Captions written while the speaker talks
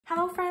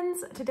Hello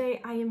friends,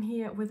 today I am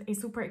here with a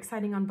super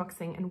exciting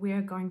unboxing and we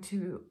are going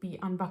to be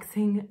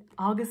unboxing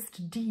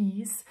August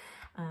D'S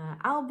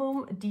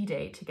album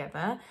D-Day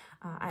together.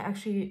 I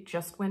actually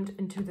just went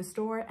into the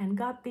store and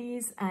got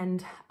these,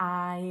 and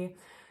I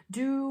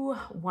do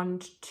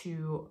want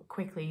to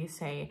quickly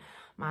say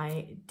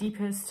my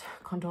deepest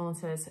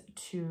condolences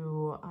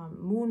to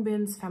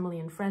Moonbin's family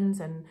and friends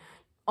and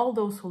all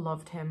those who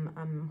loved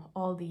him,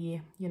 all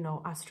the,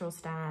 Astro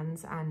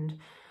stans, and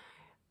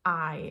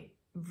I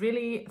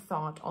really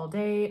thought all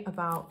day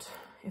about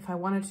if I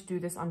wanted to do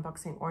this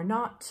unboxing or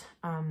not,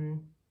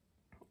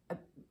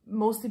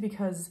 mostly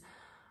because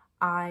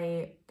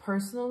I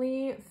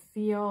personally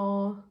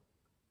feel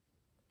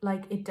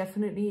like it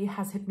definitely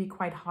has hit me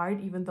quite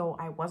hard, even though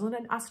I wasn't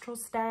an Astro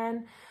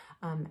stan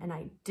and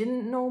I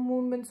didn't know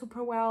Moonbin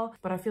super well.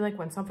 But I feel like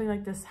when something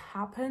like this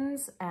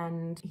happens,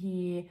 and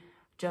he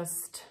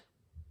just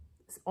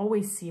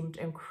always seemed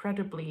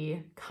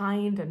incredibly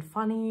kind and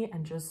funny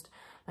and just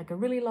like a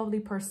really lovely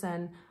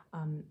person,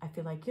 I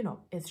feel like,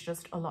 it's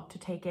just a lot to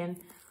take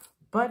in.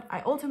 But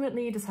I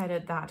ultimately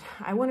decided that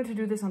I wanted to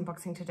do this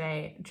unboxing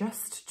today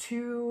just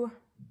to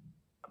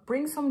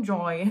bring some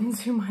joy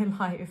into my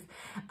life,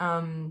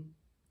 and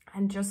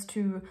just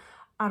to,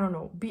 I don't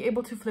know, be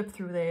able to flip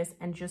through this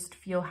and just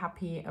feel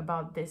happy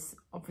about this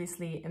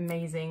obviously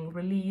amazing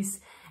release.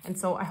 And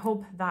so I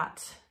hope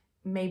that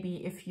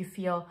maybe if you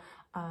feel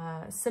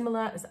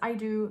similar as I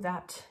do,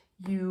 that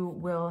you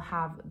will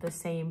have the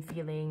same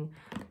feeling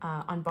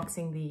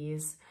unboxing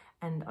these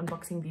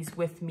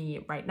with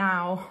me right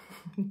now.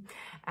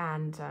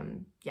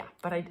 And yeah,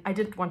 but I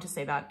did want to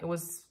say that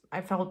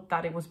I felt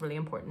that it was really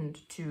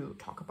important to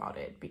talk about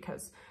it,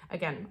 because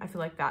again, I feel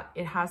like that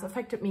it has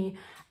affected me,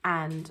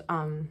 and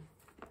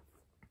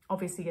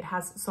obviously it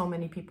has so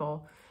many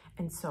people.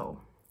 And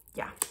so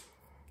yeah,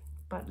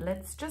 but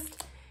let's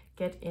just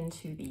get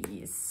into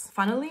these.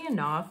 Funnily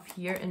enough,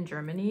 here in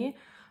Germany,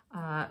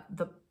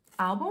 the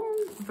album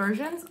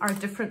versions are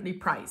differently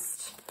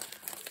priced,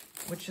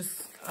 which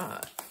is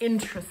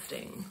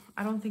interesting.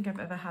 I don't think I've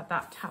ever had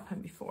that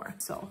happen before.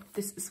 So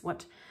this is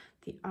what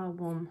the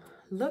album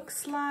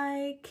looks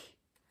like.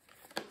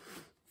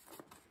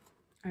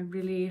 I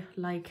really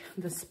like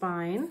the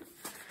spine.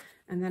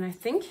 And then I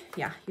think,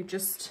 yeah, you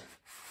just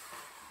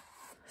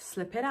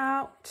slip it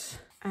out,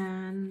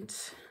 and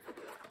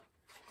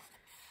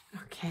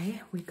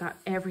okay, we got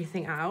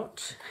everything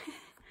out.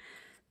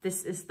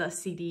 This is the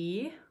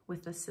CD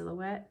with the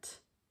silhouette.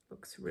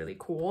 Looks really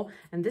cool.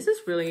 And this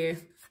is really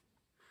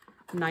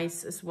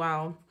nice as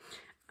well.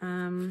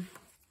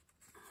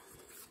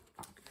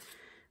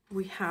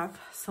 We have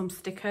some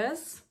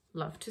stickers.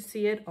 Love to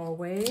see it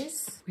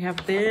always. We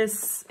have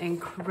this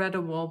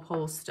incredible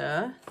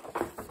poster.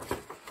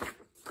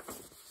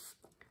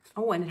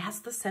 Oh, and it has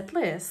the set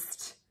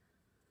list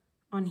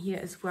on here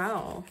as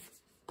well.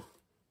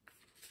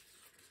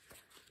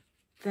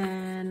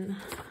 Then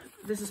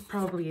this is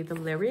probably the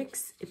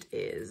lyrics. It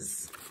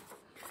is.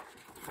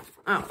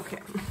 Oh, okay.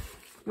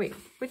 Wait,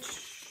 which?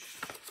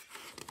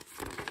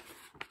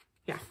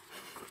 Yeah.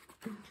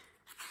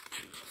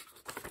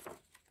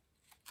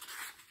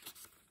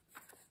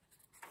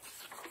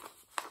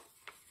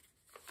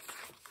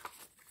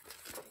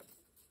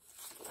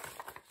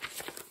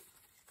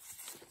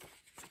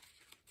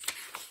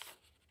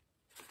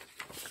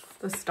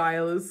 The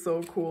style is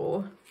so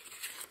cool.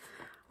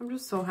 I'm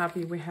just so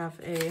happy we have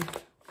a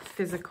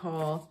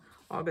physical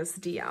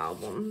August D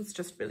album. It's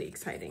just really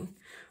exciting.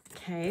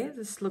 Okay,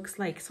 this looks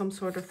like some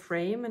sort of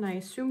frame, and I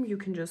assume you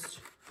can just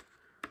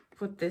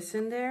put this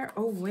in there.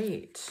 Oh,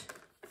 wait.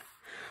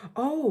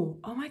 Oh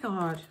my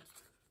God.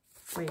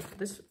 Wait,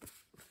 this.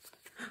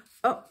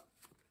 Oh.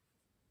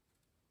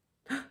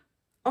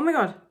 Oh my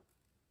God.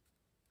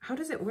 How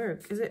does it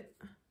work? Is it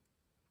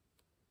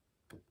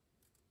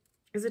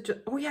just,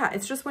 oh yeah,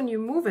 it's just when you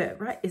move it,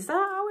 right? Is that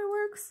how it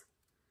works?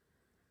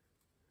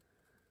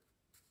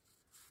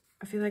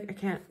 I feel like I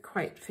can't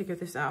quite figure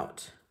this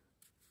out.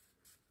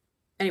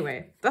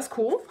 Anyway, that's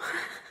cool.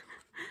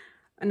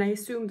 And I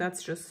assume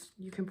that's just,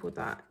 you can put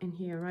that in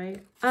here,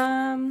 right?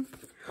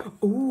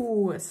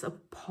 Oh, it's a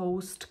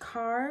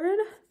postcard.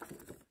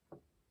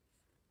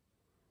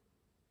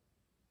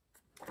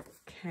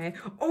 Okay.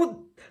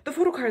 Oh, the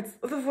photo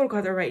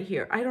cards are right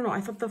here. I don't know.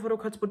 I thought the photo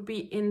cards would be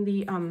in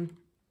the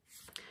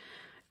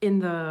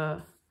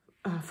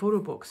photo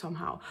book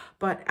somehow,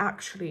 but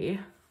actually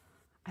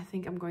I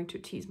think I'm going to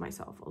tease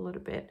myself a little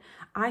bit.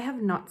 I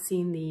have not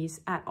seen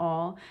these at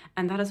all,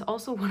 and that is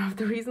also one of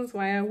the reasons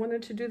why I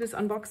wanted to do this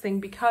unboxing,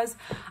 because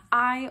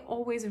I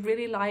always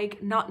really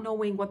like not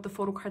knowing what the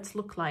photo cards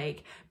look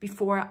like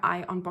before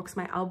I unbox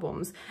my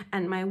albums.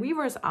 And my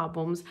Weavers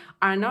albums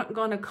are not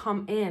gonna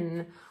come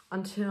in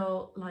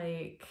until,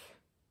 like,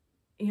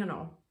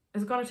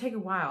 it's gonna take a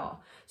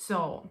while.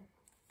 So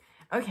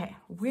okay,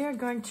 we're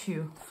going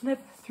to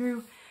flip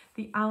through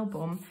the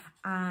album,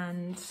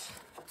 and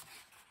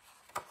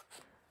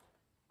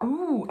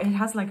ooh, it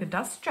has like a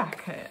dust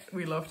jacket.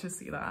 We love to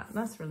see that.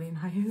 That's really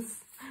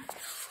nice.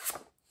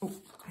 Oh,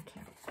 I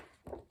can't.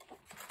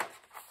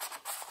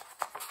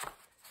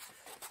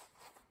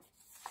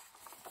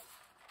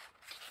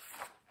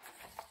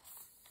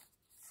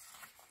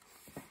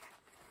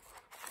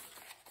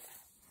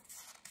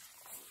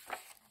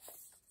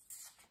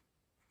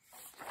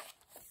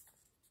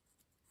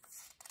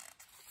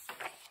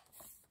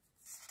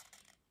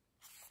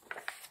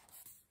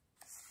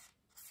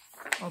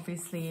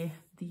 Obviously,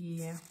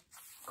 the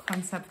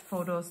concept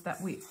photos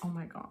that we, oh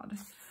my God,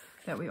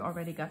 that we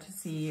already got to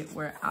see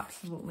were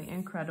absolutely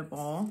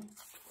incredible.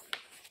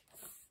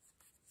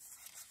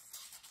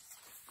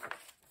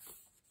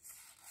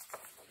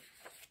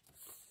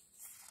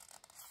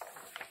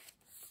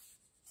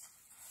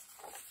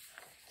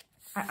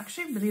 I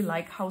actually really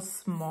like how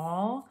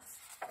small,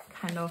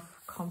 kind of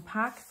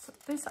compact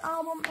this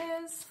album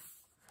is.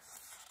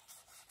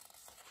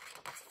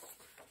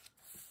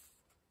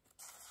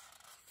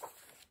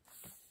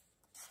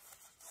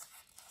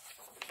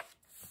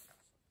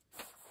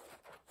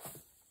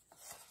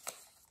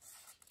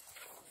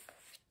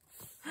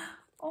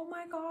 Oh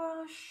my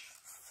gosh.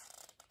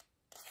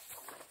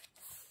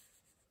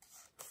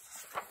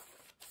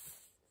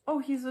 Oh,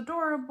 he's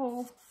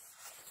adorable.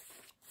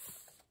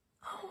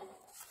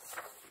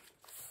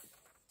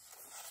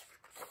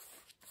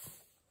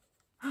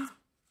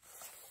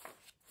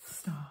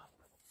 Stop.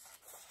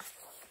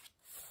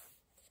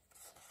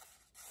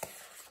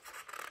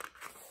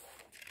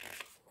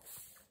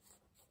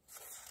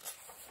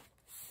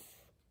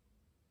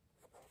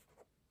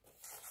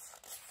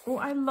 Oh,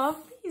 I love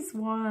these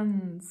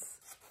ones.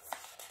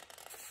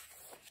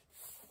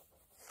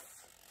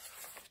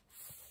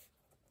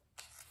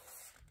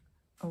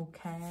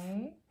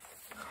 Okay.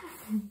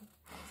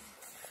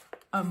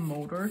 A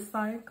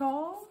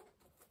motorcycle.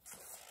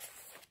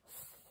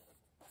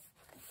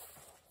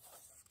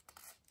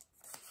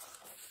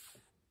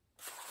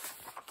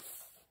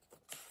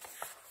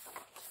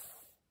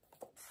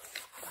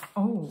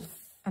 Oh,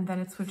 and then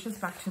it switches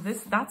back to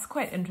this. That's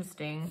quite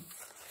interesting.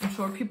 I'm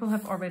sure people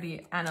have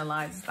already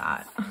analyzed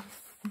that.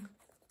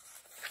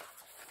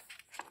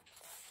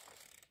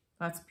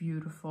 That's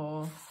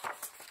beautiful.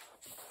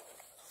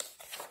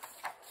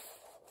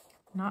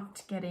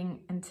 Not getting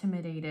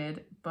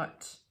intimidated,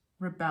 but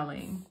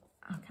rebelling.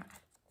 Okay.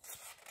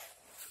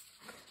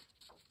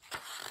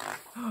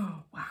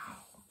 Oh, wow.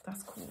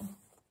 That's cool.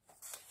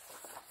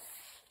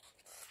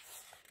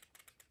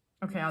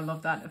 Okay, I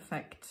love that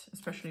effect,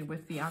 especially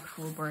with the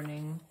actual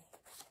burning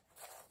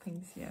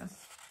things here.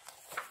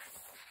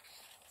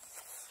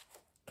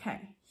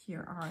 Okay,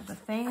 here are the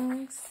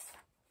things.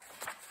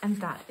 And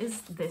that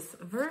is this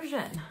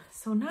version.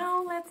 So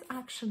now let's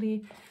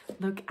actually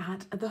look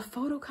at the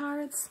photo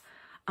cards.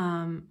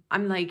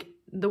 I'm like,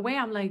 the way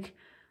I'm like,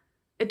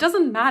 it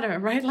doesn't matter,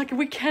 right? Like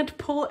we can't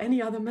pull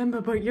any other member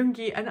but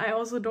Yoongi, and I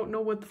also don't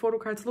know what the photo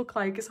cards look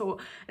like. So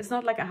it's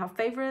not like I have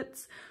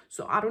favorites.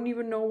 So I don't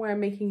even know why I'm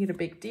making it a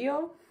big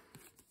deal.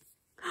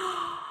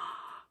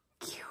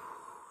 Cute.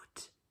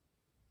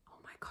 Oh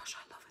my gosh,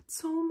 I love it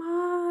so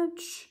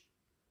much.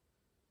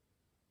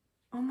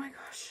 Oh my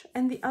gosh.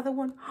 And the other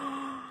one.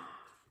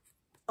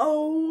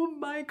 Oh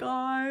my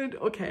God.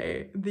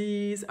 Okay,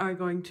 these are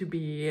going to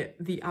be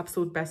the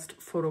absolute best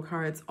photo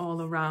cards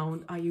all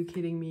around. Are you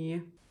kidding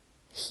me?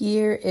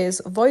 Here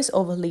is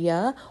voiceover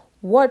Leah.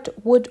 What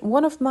would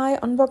one of my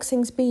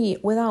unboxings be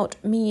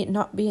without me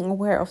not being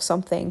aware of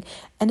something?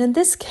 And in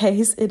this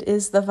case, it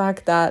is the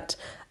fact that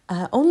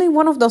only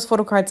one of those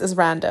photo cards is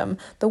random.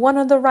 The one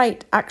on the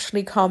right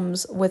actually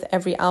comes with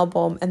every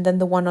album, and then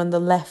the one on the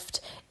left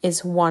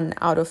is 1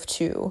 out of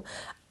 2.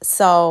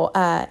 So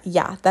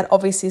yeah, that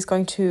obviously is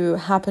going to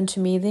happen to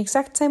me the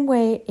exact same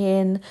way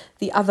in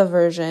the other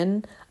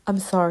version. I'm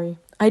sorry,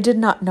 I did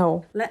not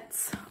know.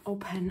 Let's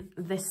open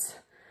this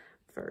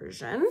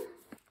version.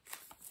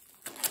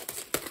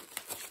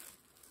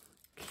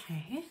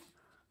 Okay,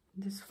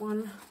 this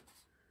one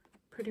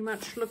pretty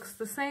much looks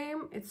the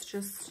same. It's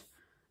just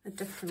a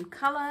different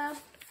color.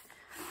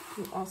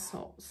 You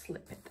also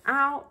slip it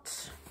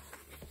out.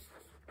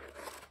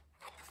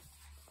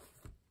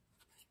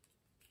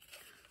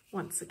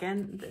 Once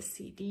again, the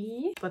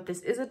CD, but this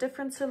is a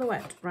different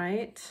silhouette,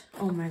 right?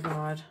 Oh my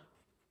God.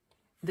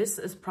 This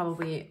is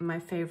probably my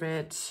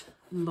favorite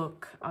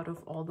look out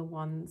of all the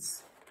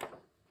ones.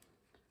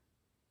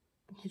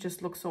 He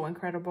just looks so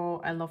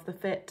incredible. I love the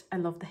fit. I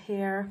love the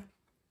hair.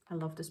 I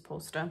love this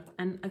poster.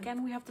 And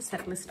again, we have the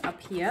set list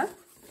up here.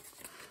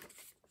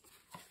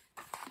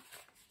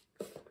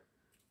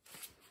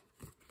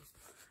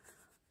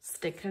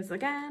 Stickers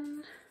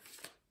again.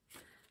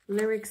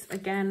 Lyrics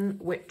again,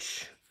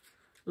 which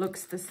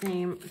looks the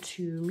same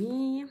to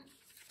me.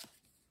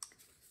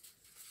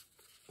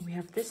 We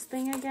have this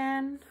thing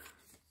again.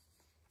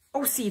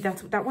 Oh, see,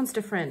 that one's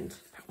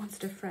different. That one's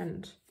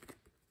different.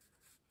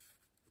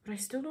 But I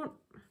still don't...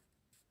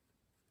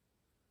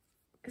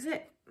 Is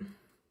it...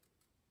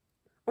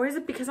 Or is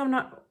it because I'm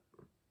not...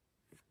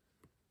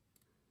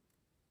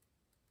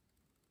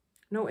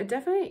 No, it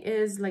definitely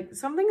is, like,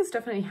 something is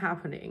definitely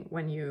happening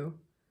when you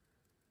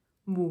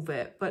move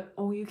it. But,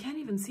 oh, you can't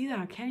even see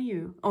that, can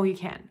you? Oh, you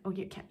can. Oh,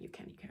 you can.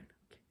 Okay.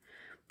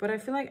 But I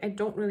feel like I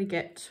don't really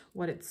get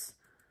what it's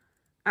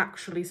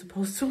actually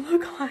supposed to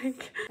look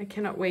like. I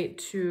cannot wait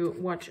to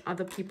watch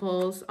other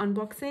people's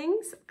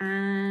unboxings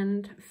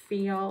and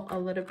feel a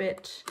little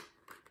bit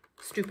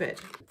stupid.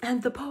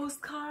 And the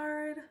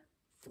postcard.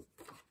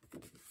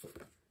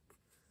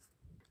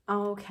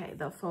 Okay,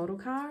 the photo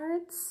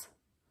cards.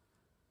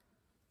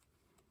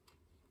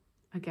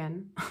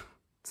 again.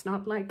 It's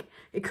not like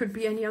it could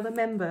be any other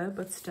member,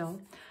 but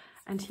still.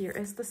 And here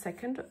is the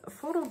second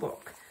photo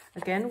book.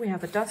 Again, we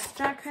have a dust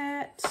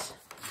jacket.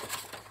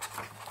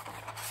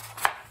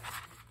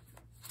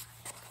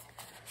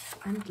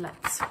 And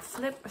let's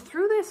flip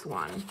through this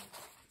one.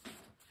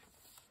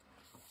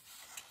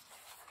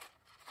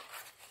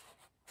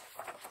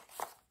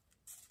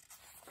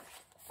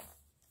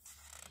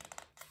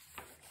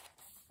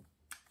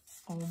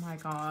 Oh my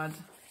God.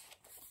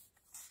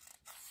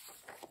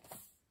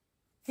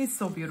 He's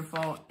so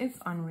beautiful. It's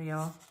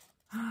unreal.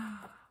 I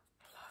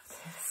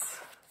love this.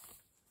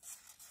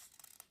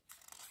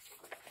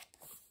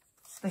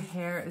 The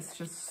hair is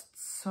just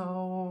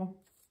so...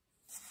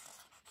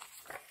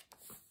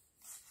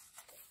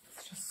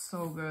 It's just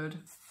so good.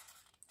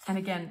 And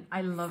again,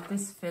 I love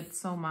this fit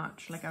so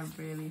much. Like, I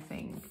really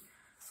think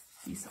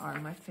these are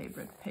my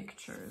favorite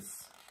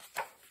pictures.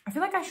 I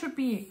feel like I should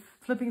be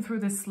flipping through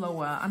this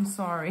slower. I'm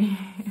sorry.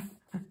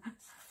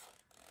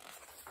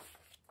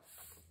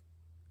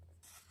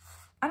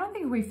 I don't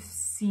think we've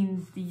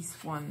seen these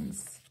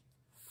ones.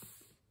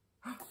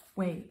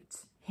 Wait,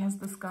 he has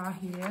the scar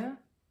here,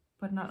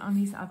 but not on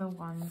these other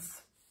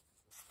ones.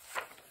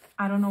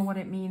 I don't know what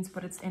it means,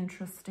 but it's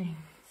interesting.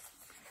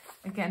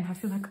 Again, I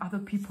feel like other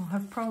people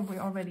have probably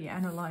already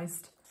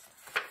analyzed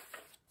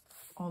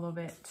all of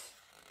it.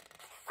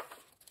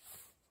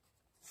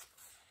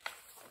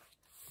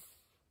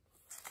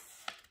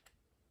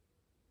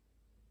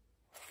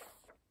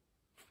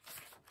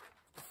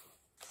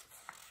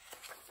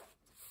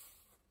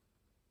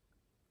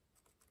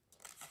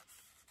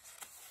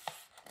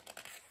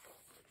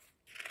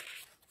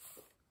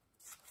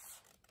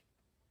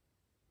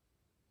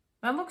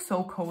 That looks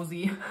so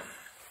cozy.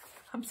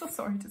 I'm so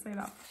sorry to say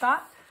that.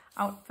 That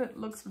outfit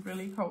looks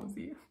really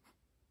cozy.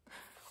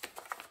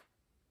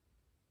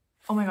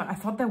 Oh my God, I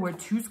thought there were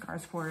two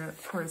scars for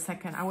a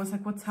second. I was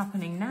like, what's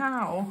happening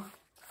now?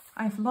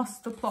 I've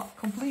lost the plot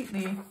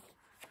completely.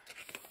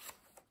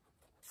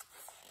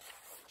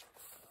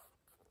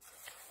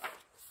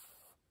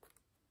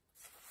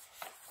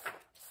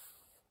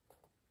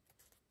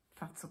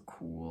 That's a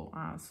cool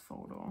ass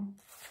photo.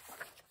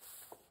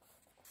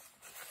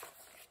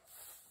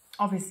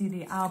 Obviously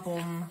the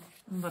album,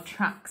 the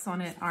tracks on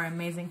it are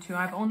amazing too.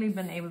 I've only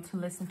been able to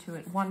listen to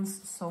it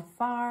once so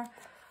far,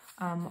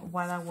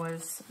 while I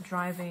was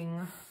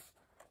driving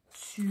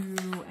to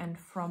and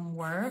from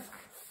work.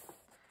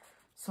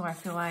 So I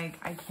feel like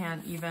I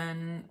can't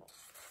even,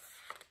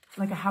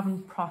 like I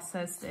haven't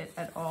processed it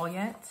at all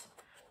yet.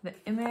 The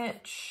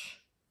image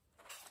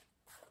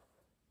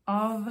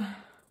of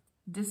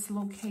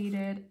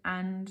dislocated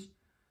and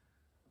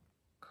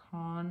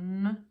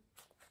confused,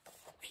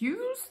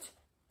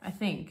 I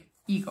think,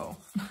 ego.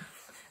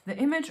 The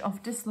image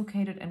of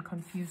dislocated and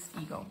confused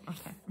ego.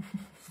 Okay,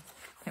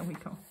 there we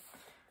go.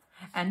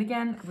 And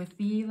again, with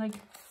the like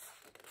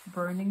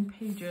burning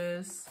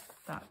pages,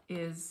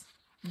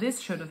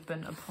 this should have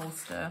been a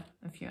poster,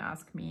 if you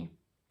ask me.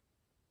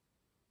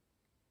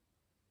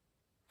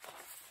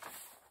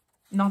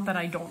 Not that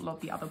I don't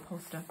love the other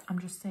poster, I'm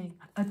just saying,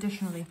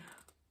 additionally.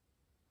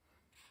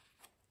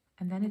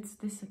 And then it's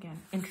this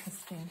again,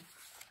 interesting.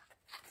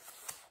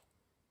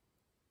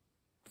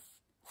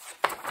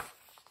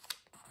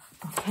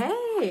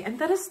 Okay, and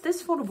that is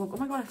this photo book. Oh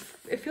my God,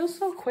 it feels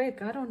so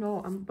quick. I don't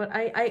know. But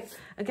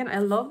again, I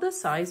love the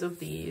size of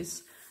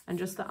these and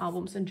just the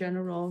albums in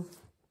general.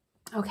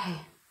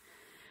 Okay,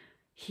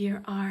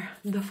 here are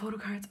the photo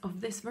cards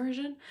of this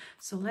version.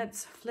 So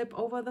let's flip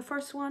over the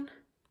first one.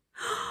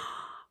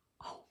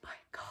 Oh my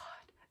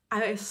God.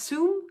 I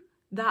assume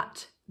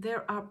that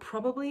there are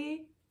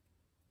probably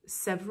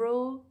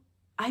several.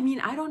 I mean,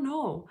 I don't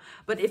know.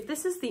 But if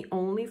this is the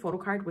only photo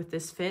card with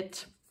this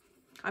fit,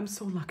 I'm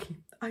so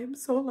lucky. I am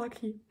so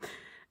lucky.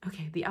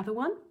 Okay, the other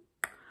one.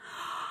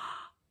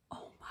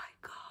 Oh my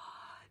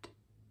God.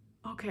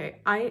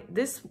 Okay,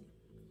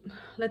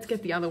 let's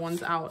get the other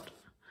ones out.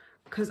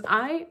 Because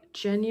I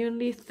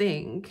genuinely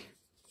think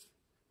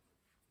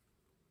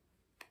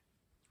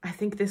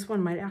this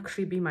one might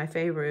actually be my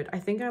favorite. I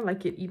think I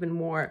like it even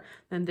more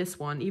than this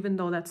one, even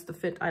though that's the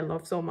fit I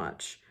love so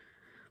much.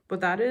 But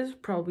that is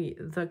probably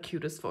the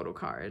cutest photo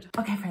card.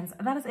 Okay, friends,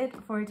 that is it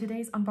for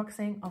today's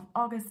unboxing of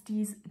August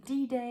D'S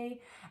D-Day.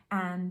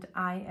 And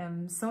I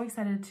am so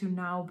excited to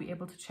now be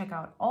able to check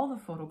out all the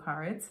photo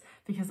cards,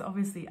 because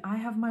obviously I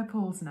have my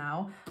pulls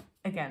now.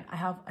 Again, I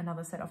have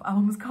another set of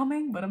albums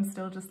coming, but I'm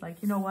still just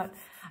like, you know what?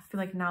 I feel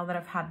like now that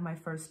I've had my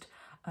first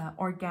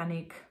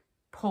organic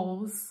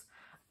pulls,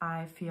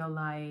 I feel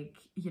like,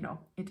 you know,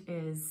 it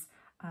is...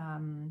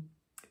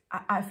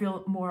 I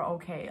feel more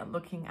okay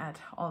looking at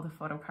all the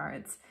photo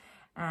cards,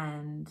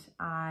 and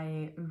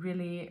I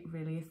really,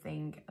 really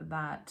think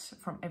that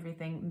from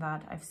everything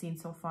that I've seen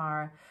so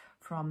far,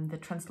 from the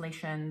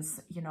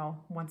translations, you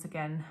know, once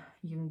again,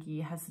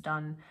 Yoongi has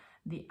done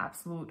the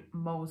absolute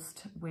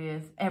most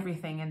with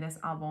everything in this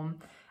album,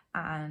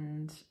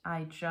 and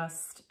I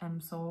just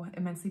am so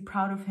immensely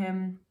proud of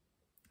him.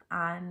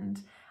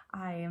 And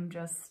I am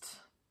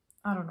just,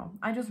 I don't know,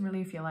 I just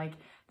really feel like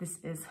this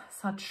is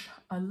such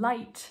a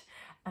light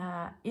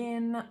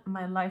in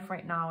my life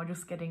right now,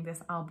 just getting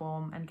this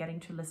album and getting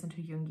to listen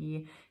to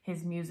Yoongi.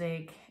 His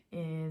music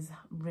is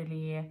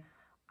really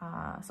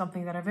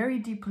something that I very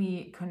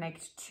deeply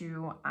connect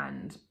to,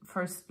 and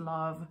First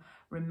Love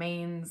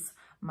remains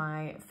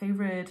my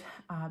favorite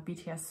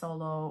BTS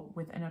solo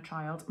with Inner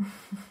Child.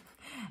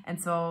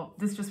 And so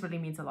this just really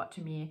means a lot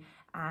to me.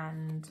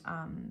 And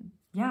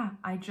yeah,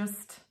 I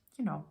just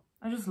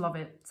love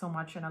it so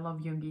much, and I love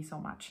Yoongi so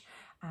much.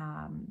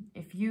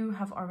 If you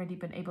have already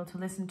been able to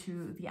listen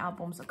to the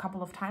albums a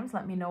couple of times,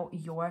 let me know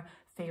your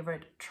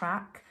favorite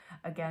track.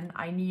 Again,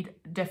 I need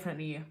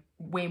definitely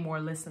way more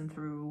listen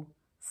through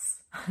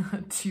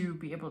to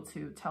be able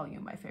to tell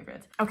you my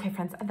favorite. Okay,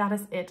 friends, that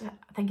is it.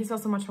 Thank you so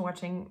much for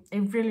watching.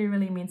 It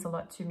really means a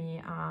lot to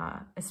me,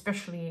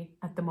 especially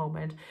at the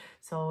moment.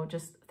 So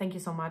just thank you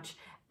so much.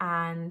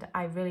 And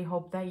I really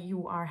hope that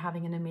you are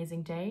having an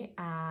amazing day.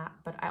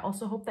 But I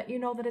also hope that you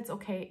know that it's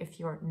okay if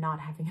you're not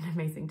having an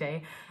amazing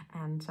day.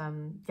 And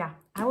yeah,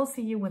 I will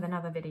see you with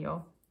another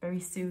video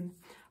very soon.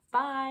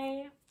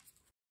 Bye.